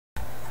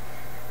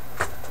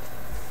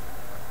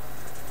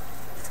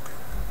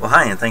Well,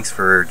 hi, and thanks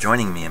for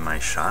joining me in my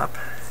shop.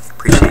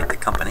 Appreciate the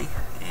company.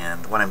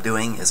 And what I'm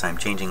doing is I'm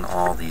changing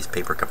all these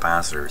paper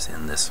capacitors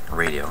in this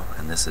radio.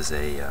 And this is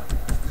a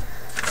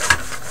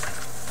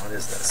what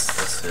is this?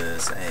 This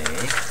is a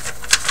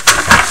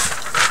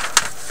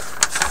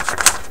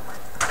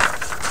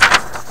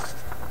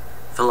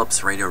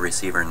Philips radio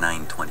receiver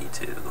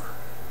 922.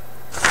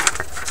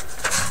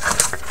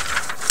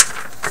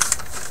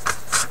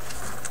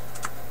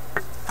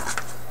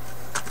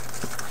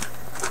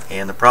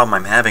 And the problem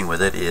I'm having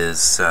with it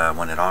is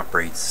when it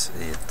operates,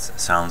 it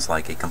sounds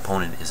like a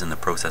component is in the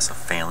process of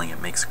failing.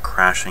 It makes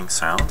crashing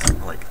sounds,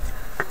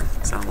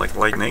 sound like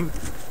lightning.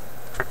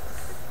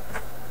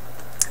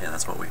 And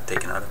that's what we've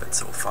taken out of it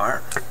so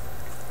far.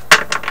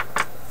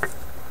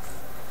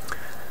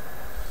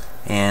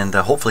 And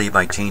hopefully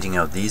by changing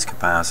out these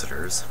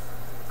capacitors,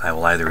 I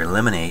will either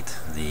eliminate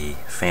the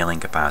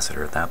failing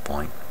capacitor at that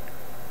point,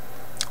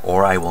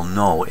 or I will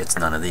know it's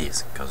none of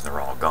these because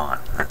they're all gone.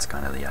 That's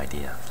kind of the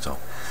idea. So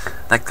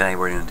that guy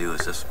we're going to do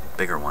is this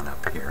bigger one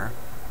up here.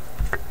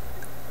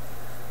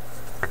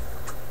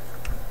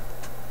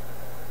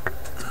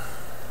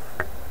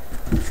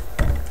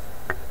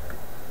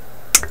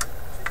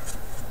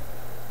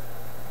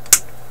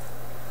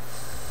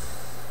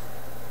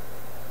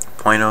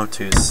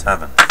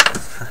 .027.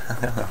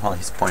 All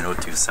these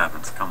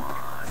 .027s. Come on,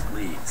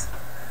 please.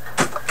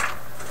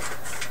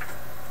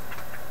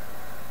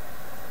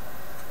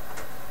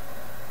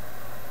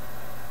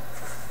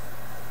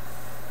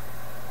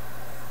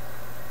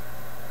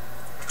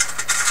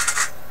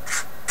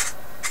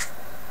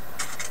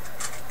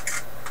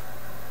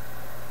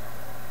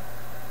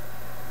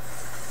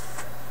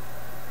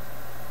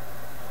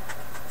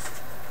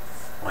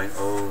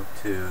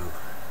 .02.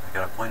 I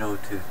got a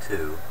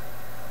 .022.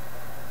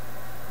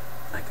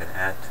 I could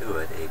add to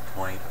it a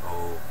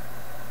 .003.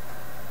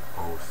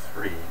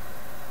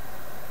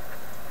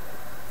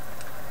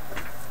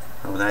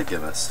 What would that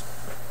give us?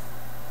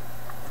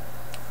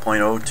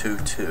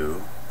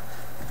 .022,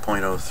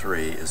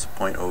 .03 is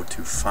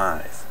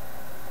 .025.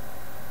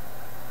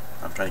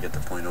 I'm trying to get to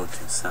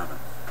 .027.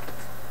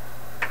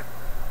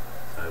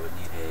 So I would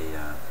need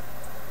a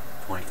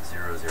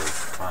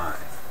 .005.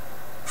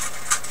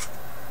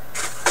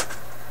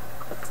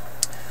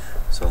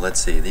 So let's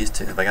see, these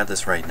two, if I got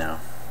this right now.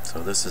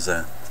 So this is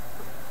a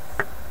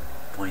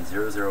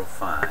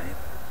 .005.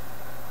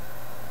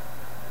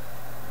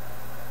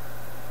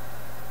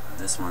 And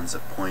this one's a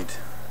 .022.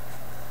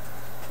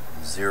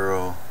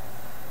 .022.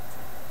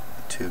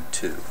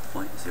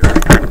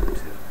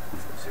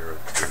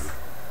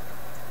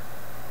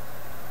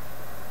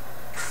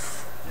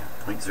 Yeah,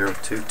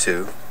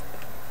 .022.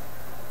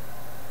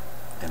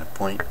 And a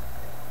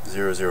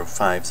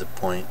 .005 is a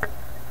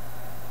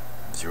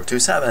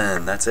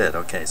 .027. That's it.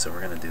 Okay, so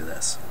we're going to do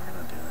this.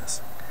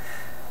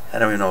 I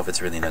don't even know if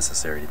it's really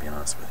necessary, to be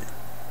honest with you.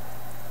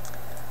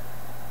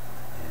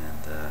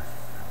 And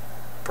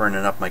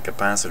burning up my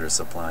capacitor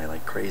supply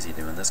like crazy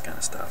doing this kind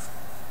of stuff.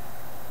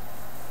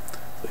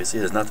 So you see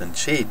there's nothing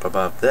cheap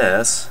about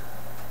this.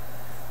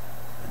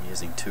 I'm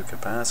using 2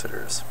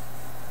 capacitors.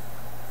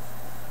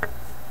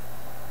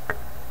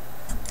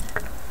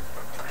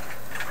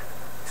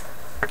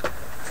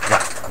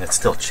 Well, it's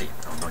still cheap.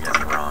 Don't get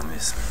me wrong.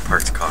 These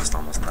parts cost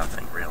almost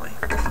nothing, really.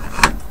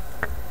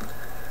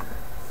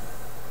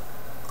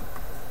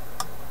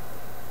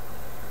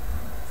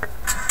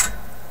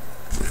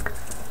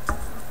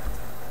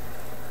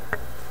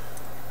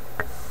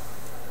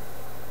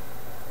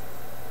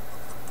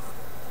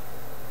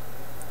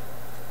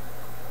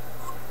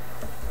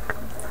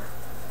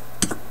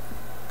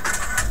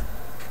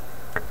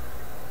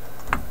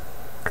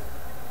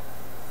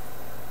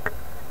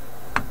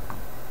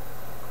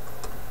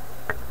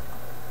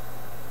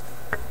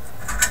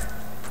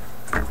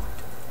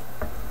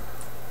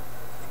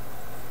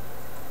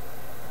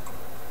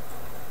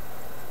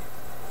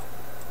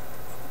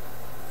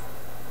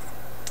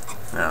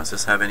 Now, does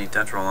this have any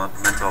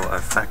detrimental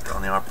effect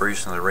on the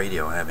operation of the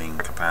radio, having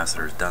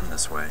capacitors done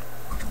this way?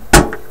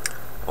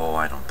 Oh,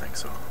 I don't think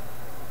so.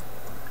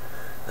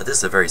 Now, this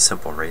is a very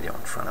simple radio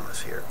in front of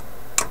us here.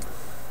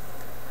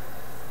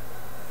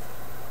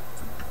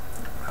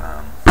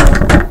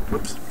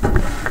 Whoops.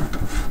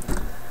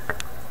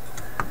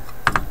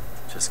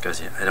 Just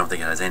because I don't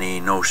think it has any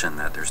notion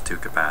that there's 2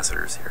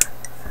 capacitors here.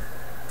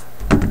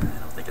 I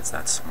don't think it's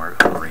that smart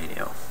of a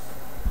radio.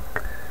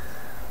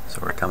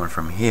 So we're coming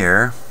from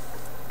here.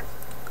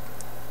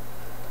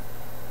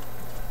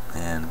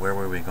 And where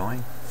were we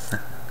going?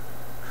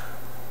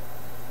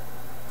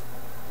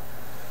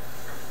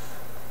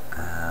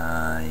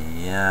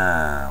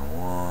 Yeah,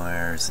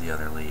 where's the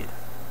other lead?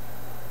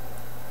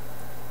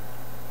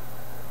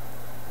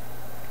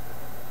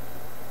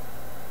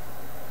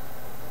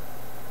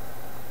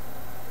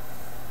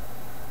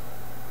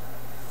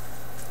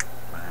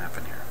 What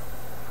happened here?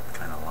 I'm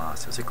kind of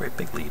lost. It was a great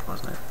big lead,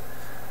 wasn't it?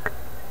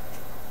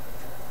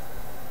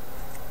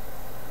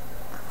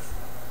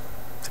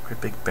 It's a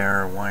great big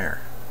bare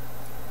wire.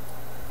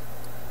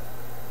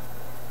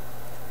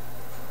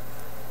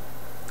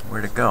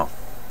 Where'd it go?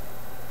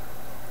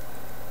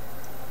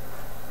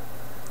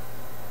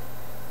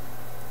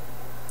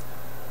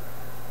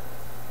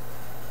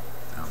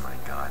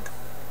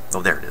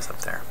 Oh, there it is up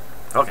there.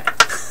 Okay.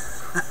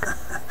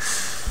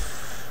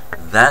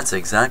 That's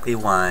exactly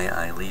why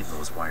I leave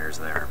those wires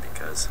there,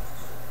 because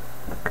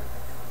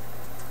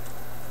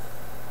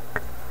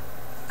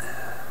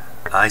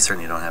I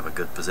certainly don't have a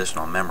good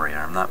positional memory,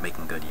 and I'm not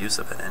making good use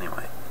of it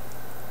anyway.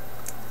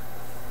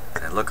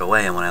 I look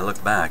away, and when I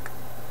look back,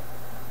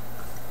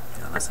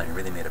 unless I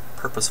really made a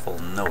purposeful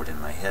note in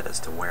my head as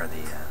to where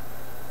the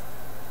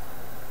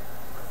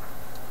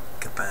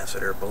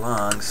capacitor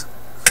belongs,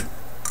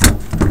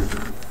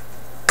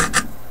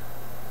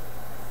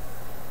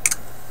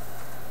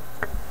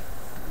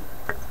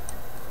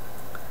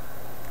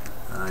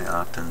 I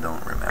often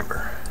don't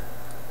remember.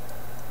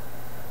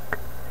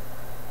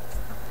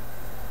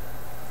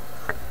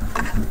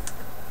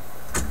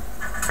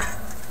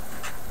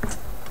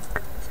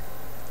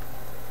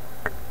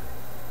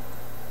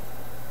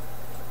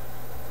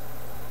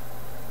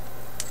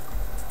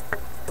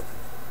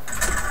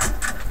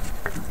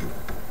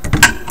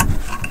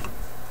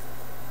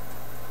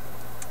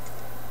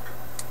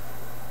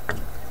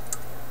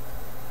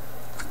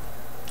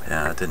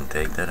 Yeah, it didn't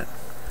take, did it?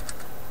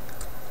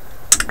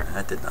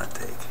 That did not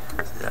take.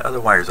 See, the other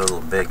wire's a little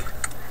big. I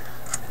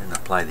didn't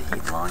apply the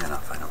heat long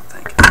enough, I don't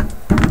think.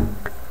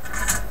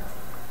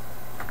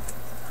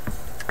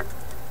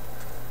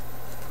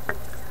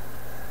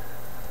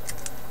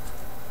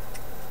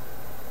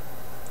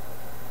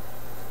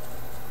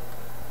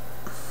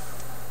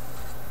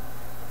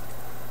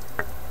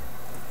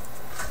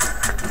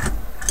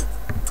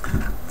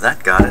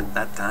 That got it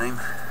that time,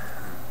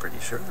 I'm pretty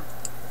sure.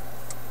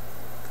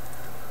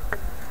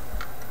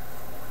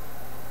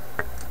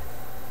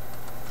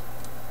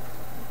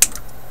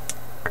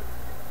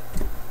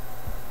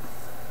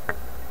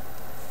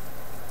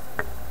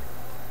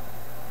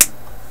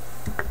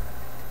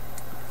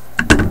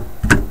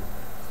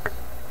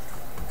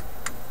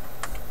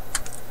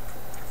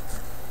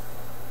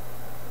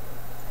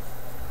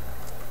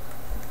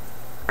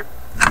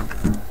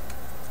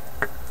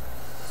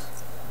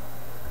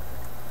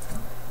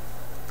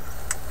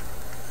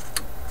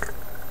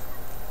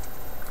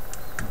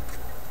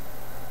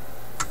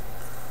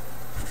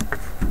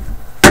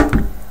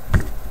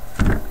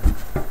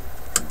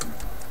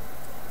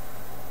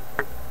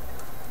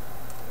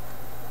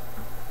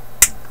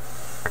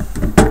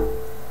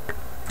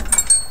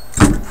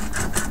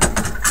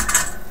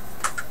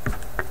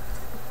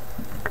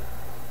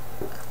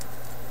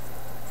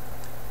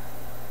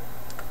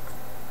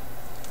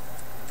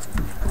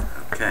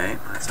 Okay,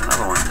 that's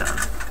another one done.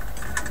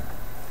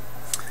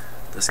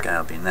 This guy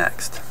will be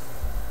next.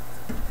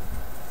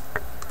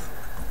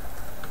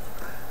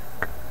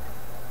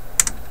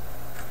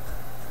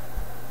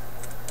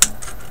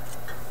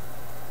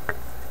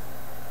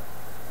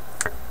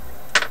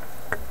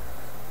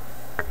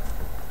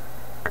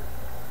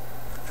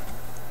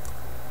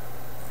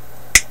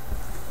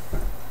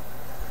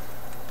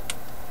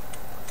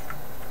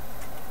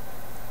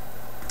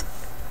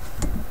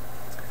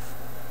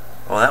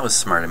 Well, that was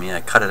smart of me. I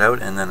cut it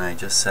out and then I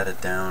just set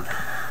it down.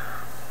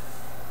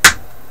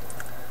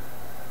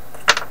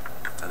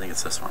 I think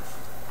it's this one.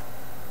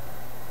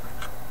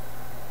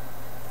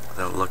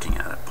 Without looking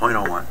at it.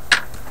 0.01.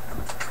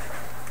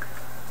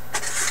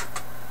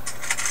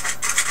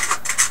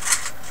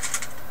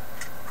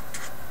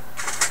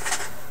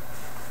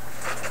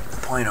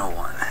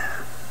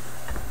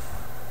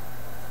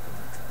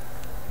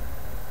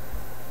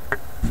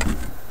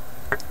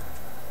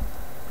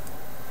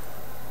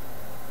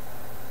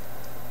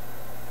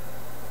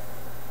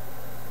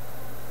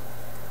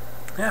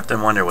 I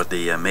often wonder what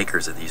the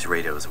makers of these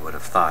radios would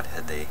have thought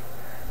had they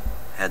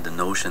had the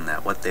notion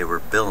that what they were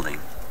building,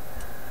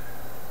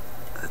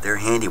 that their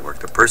handiwork,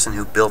 the person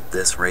who built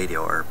this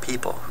radio, or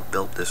people who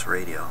built this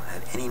radio,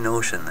 had any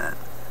notion that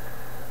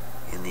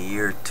in the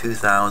year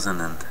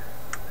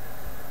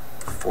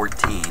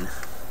 2014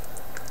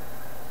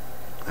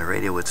 the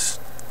radio would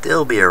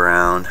still be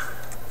around.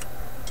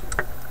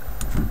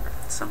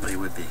 Somebody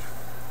would be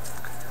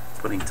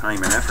putting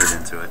time and effort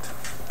into it.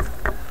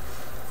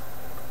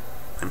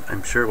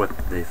 I'm sure what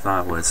they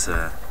thought was,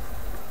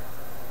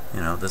 you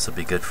know, this will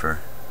be good for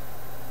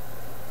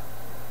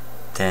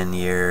 10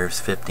 years,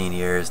 15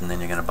 years, and then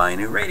you're going to buy a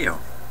new radio.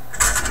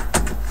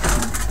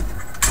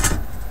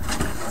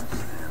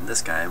 And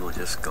this guy will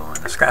just go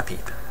in the scrap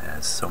heap,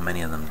 as so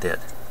many of them did.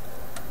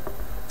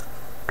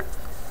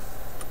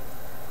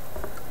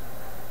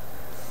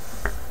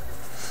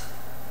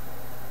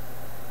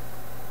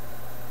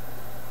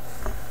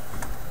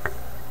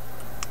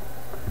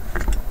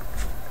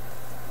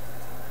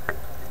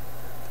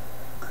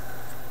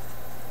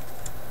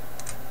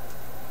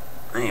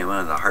 Anyway, one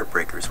of the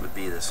heartbreakers would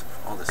be this,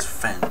 all this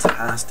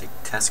fantastic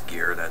test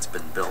gear that's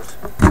been built.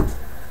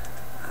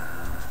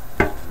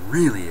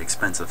 Really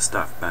expensive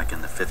stuff back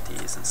in the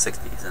 50s and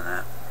 60s and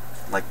that.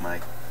 Like my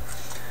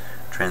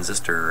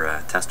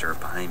transistor tester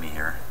behind me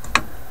here.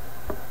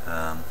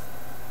 $10,000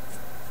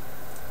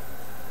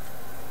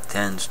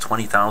 to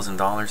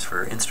 $20,000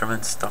 for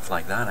instruments, stuff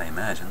like that, I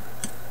imagine.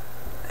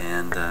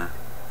 And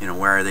you know,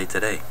 where are they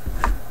today?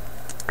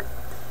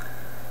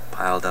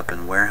 piled up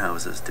in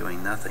warehouses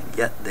doing nothing,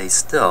 yet they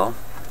still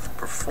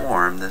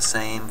perform the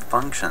same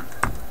function.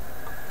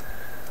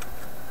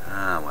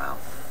 Ah, well.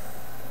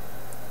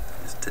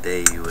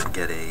 Today you would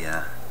get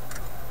a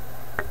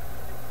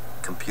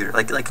computer,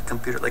 like a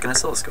computer, like an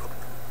oscilloscope.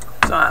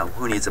 So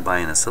who needs to buy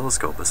an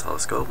oscilloscope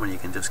when you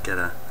can just get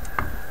a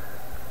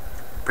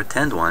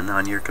pretend one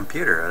on your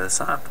computer out of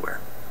software?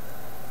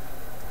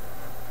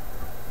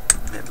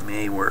 It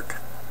may work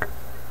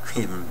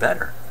even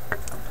better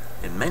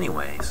in many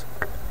ways.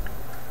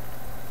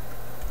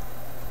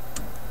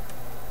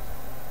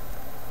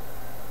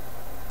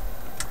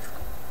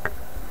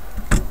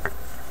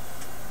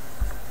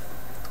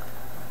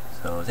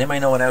 So does anybody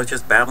know what I was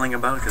just babbling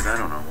about? Because I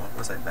don't know. What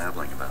was I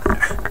babbling about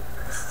there?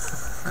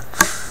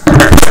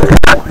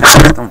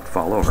 Don't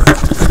fall over.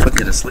 Put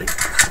you to sleep.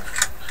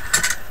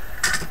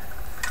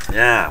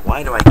 Yeah,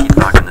 why do I keep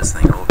knocking this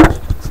thing over?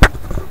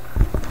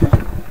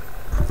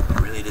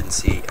 I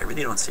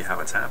really don't see how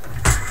it's happening.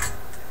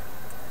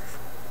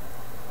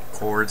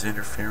 Cords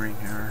interfering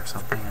here or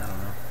something, I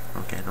don't know.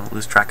 Okay, don't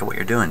lose track of what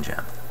you're doing,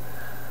 Jim.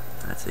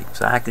 That's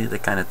exactly the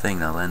kind of thing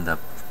that'll end up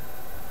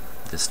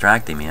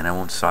distracting me and I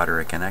won't solder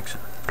a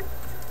connection.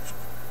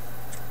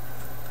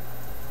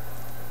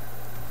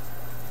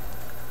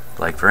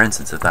 Like for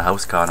instance, if the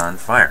house caught on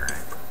fire, I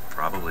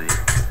probably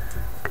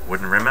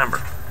wouldn't remember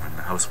when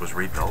the house was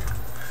rebuilt,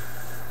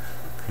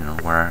 you know,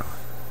 where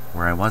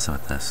I was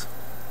with this.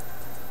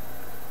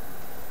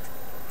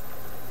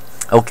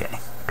 Okay.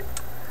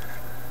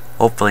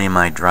 Hopefully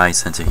my dry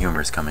sense of humor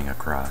is coming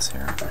across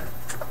here.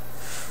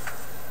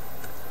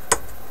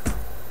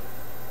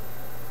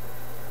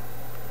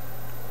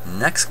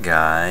 Next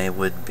guy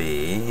would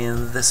be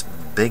this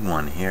big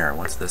one here.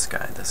 What's this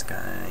guy? This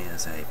guy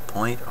is a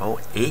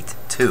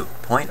 0.082.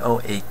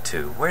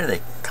 0.082. Where do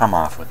they come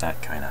off with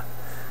that kind of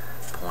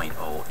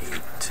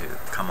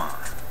 0.082? Come on.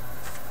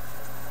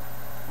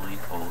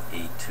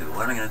 0.082.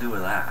 What am I going to do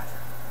with that?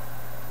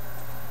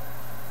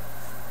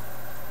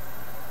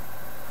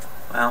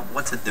 Well,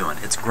 what's it doing?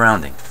 It's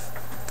grounding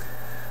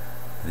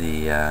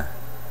the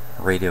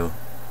radio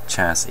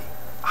chassis.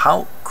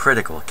 How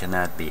critical can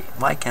that be?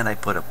 Why can't I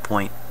put a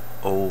 0.0?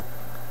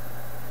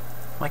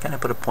 Why can't I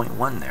put a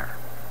 0.1 there?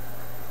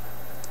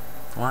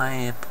 Why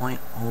a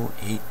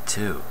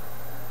 0.082?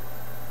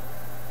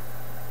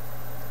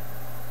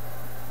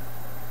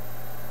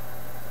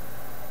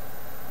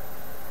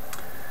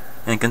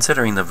 And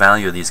considering the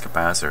value of these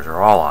capacitors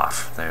are all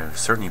off, they're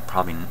certainly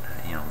probably,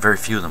 you know, very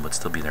few of them would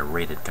still be their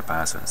rated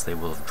capacitance. They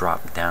will have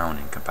dropped down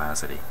in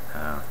capacity.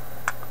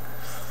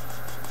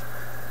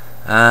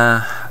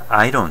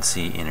 I don't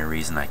see any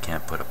reason I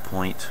can't put a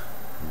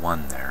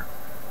 0.1 there.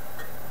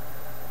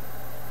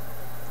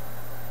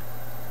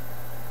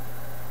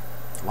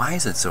 Why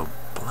is it so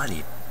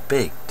bloody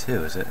big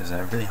too? Is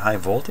that really high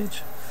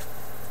voltage?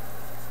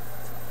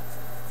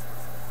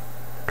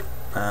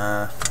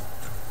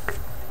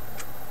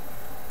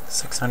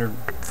 600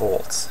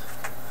 volts.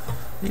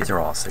 These are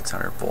all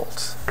 600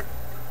 volts.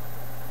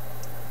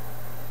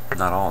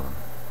 Not all of them.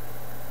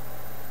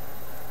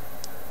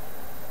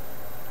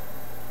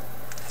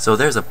 So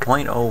there's a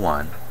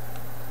 0.01.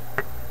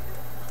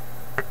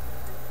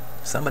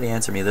 Somebody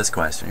answer me this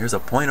question. Here's a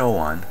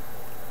 0.01.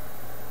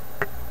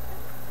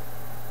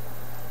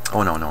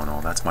 Oh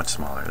no, that's much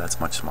smaller. That's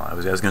much smaller. I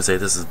was going to say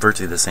this is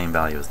virtually the same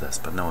value as this,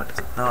 but no it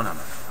isn't. No.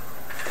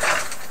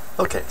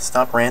 Okay,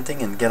 stop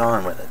ranting and get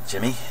on with it,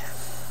 Jimmy.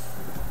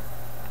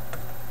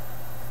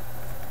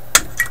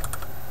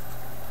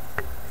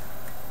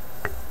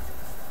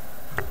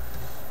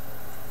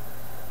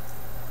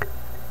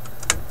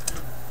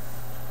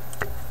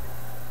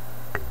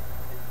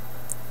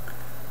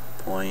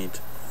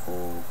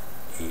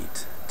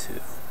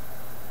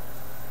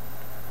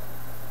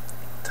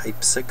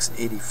 Type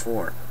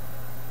 684.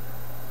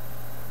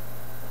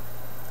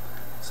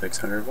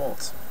 600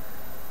 volts.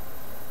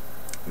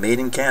 Made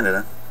in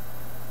Canada.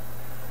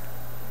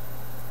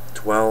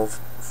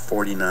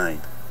 1249.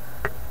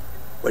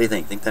 What do you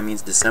think? Think that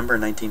means December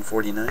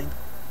 1949?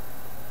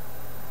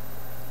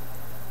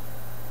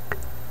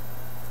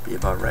 Be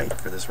about right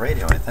for this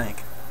radio, I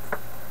think.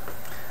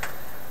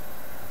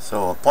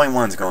 So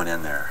 0.1's going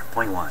in there.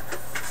 0.1.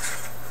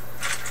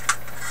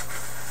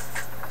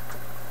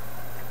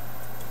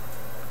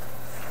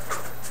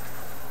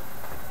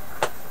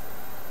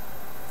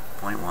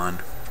 0.1.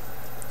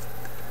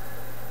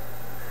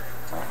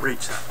 Won't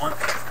reach that one.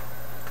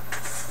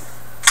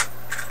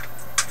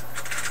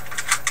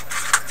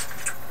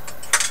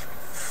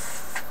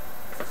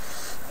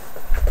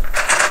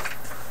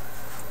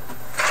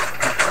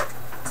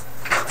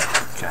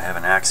 Okay, I have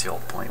an axial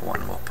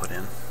 0.1 we'll put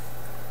in.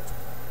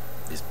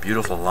 These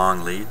beautiful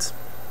long leads.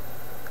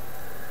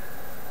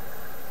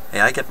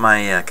 Hey, I get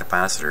my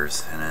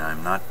capacitors, and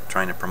I'm not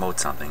trying to promote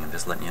something, I'm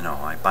just letting you know.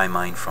 I buy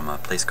mine from a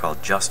place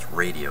called Just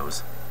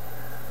Radios.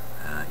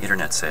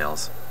 Internet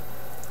sales.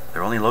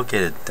 They're only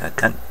located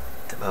at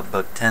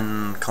about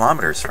 10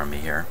 kilometers from me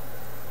here.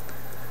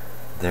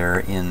 They're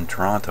in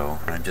Toronto.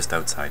 I'm just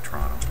outside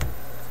Toronto.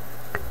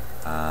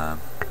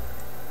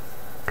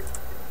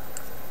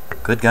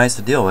 good guys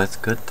to deal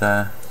with. Good.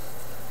 I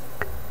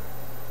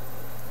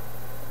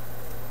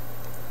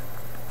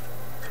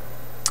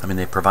mean,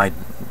 they provide.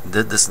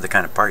 This is the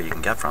kind of part you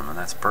can get from them.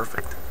 That's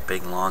perfect.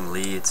 Big, long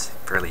leads,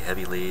 fairly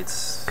heavy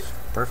leads.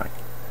 Perfect.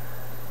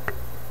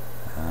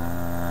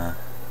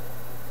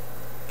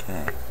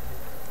 Okay.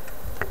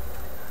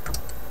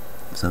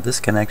 So this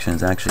connection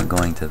is actually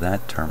going to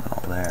that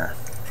terminal there.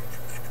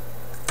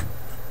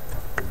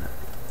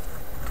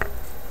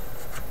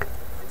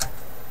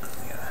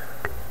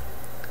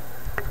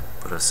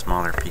 Put a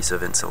smaller piece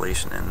of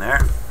insulation in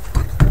there.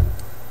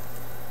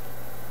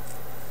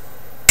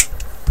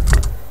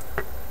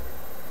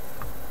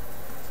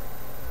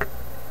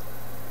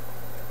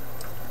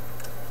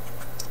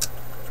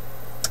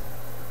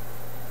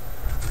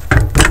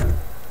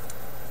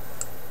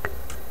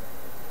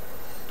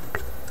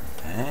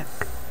 Okay.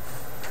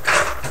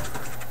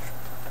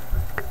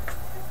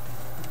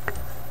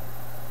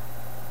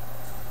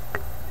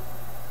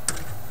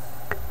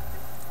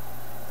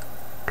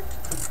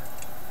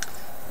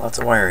 Lots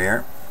of wire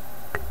here.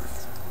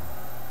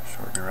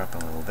 Shorten her up a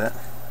little bit.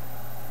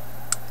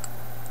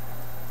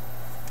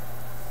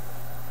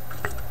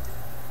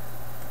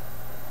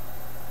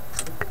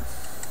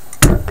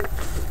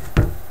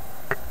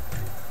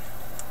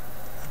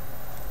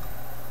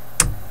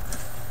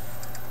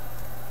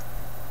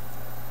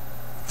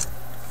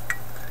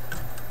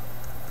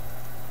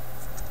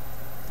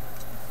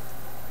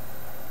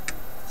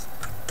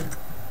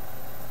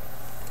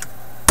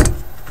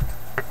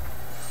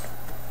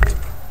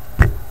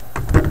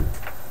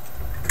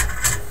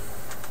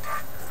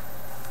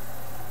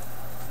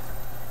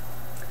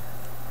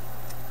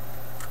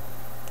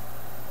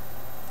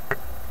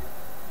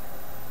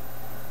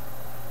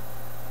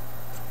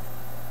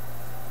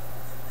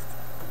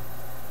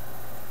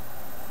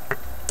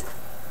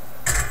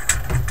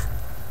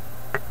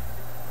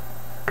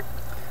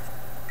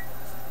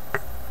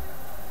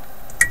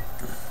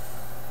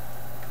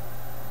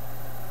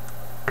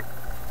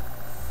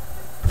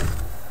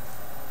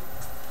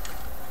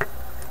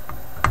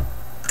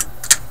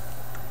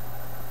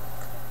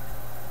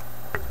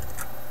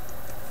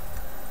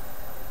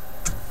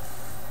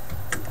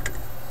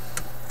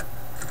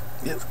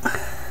 Yep.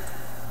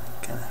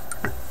 Kinda.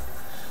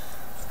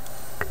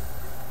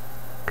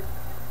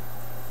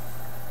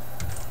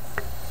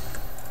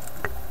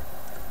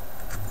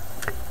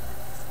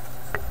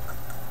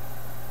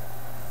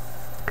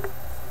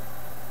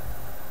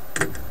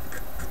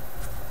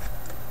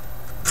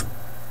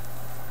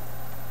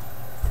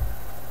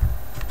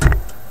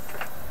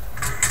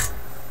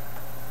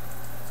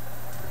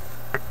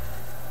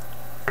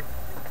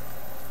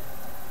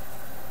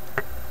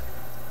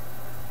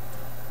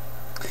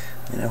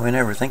 You know, we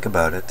never think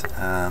about it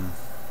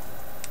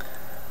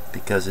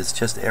because it's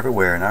just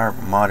everywhere in our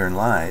modern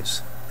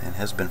lives, and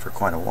has been for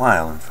quite a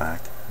while, in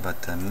fact.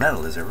 But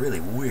metal is a really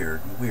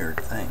weird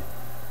thing.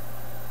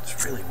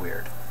 It's really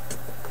weird.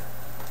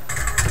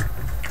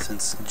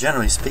 Since,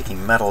 generally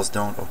speaking, metals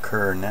don't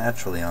occur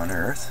naturally on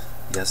Earth.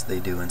 Yes, they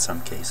do in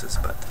some cases,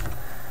 but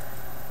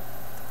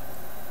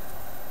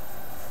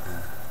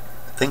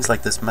things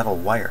like this metal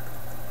wire.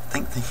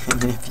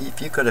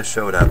 If you could have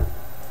showed up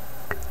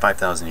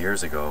 5,000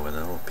 years ago with a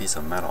little piece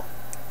of metal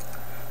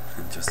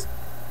and just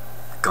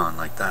gone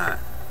like that,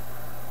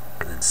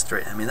 and then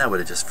straight, I mean, that would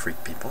have just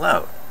freaked people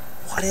out.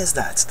 What is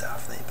that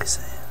stuff, they'd be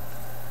saying.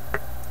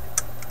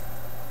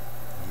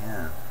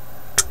 Yeah.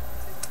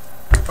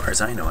 As far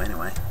as I know,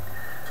 anyway.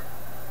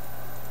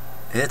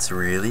 It's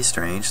really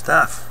strange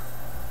stuff.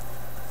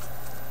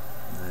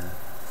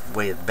 The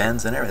way it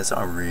bends and everything, it's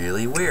all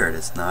really weird.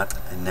 It's not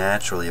a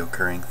naturally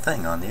occurring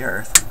thing on the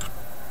Earth.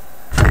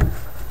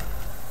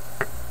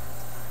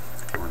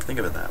 Think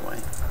of it that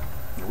way.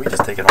 We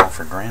just take it all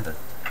for granted.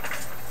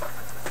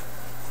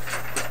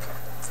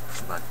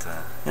 But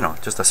you know,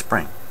 just a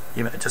spring,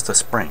 even just a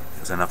spring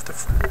is enough to,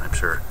 I'm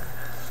sure,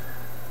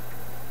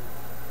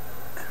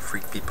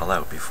 freak people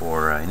out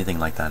before anything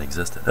like that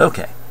existed.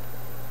 Okay,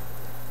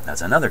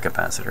 that's another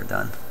capacitor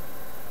done.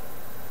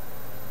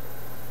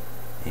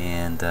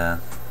 And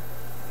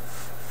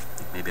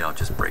maybe I'll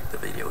just break the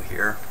video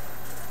here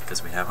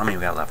because we have, how many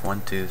we got left?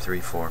 1, 2, 3,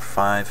 4,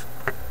 5.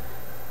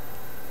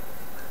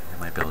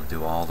 Might be able to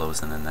do all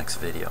those in the next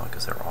video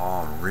because they're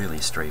all really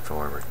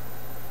straightforward.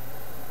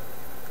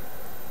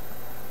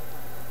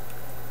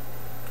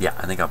 Yeah,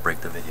 I think I'll break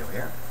the video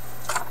here.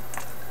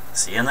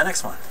 See you in the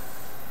next one.